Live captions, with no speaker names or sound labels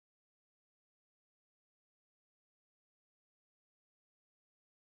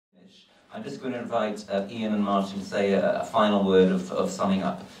I'm just going to invite Ian and Martin to say a final word of summing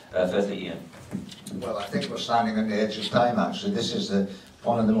up. Firstly, Ian. Well, I think we're standing on the edge of time, actually. This is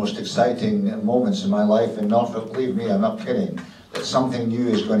one of the most exciting moments in my life in Norfolk. Believe me, I'm not kidding. That something new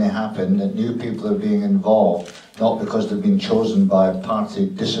is going to happen, that new people are being involved, not because they've been chosen by party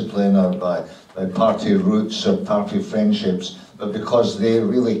discipline or by party roots or party friendships, but because they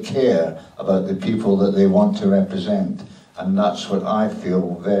really care about the people that they want to represent. And that's what I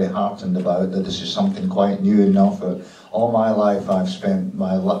feel very heartened about, that this is something quite new in Norfolk. All my life I've spent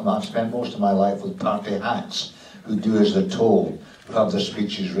most of my life with party hacks who do as they're told, who have their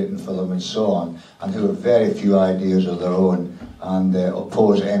speeches written for them and so on, and who have very few ideas of their own and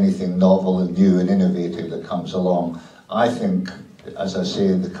oppose anything novel and new and innovative that comes along. I think, as I say,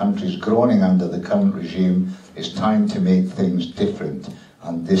 the country's groaning under the current regime. It's time to make things different,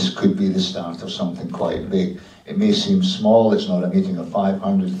 and this could be the start of something quite big. It may seem small, it's not a meeting of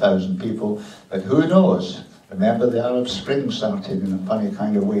 500,000 people, but who knows? Remember, the Arab Spring started in a funny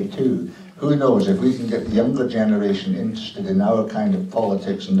kind of way too. Who knows, if we can get the younger generation interested in our kind of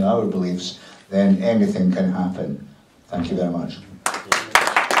politics and our beliefs, then anything can happen. Thank you very much.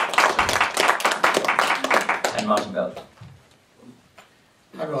 And Martin Bell.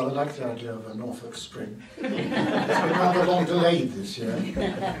 I rather like the idea of a Norfolk Spring. It's been rather long delayed this year.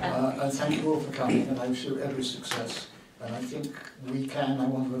 And thank you all for coming, and I wish you every success. And I think we can, I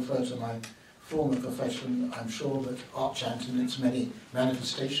want to refer to my former profession, I'm sure that art chant in its many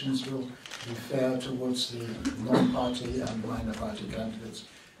manifestations will be fair towards the non-party and minor party candidates.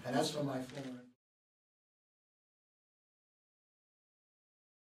 And as for my former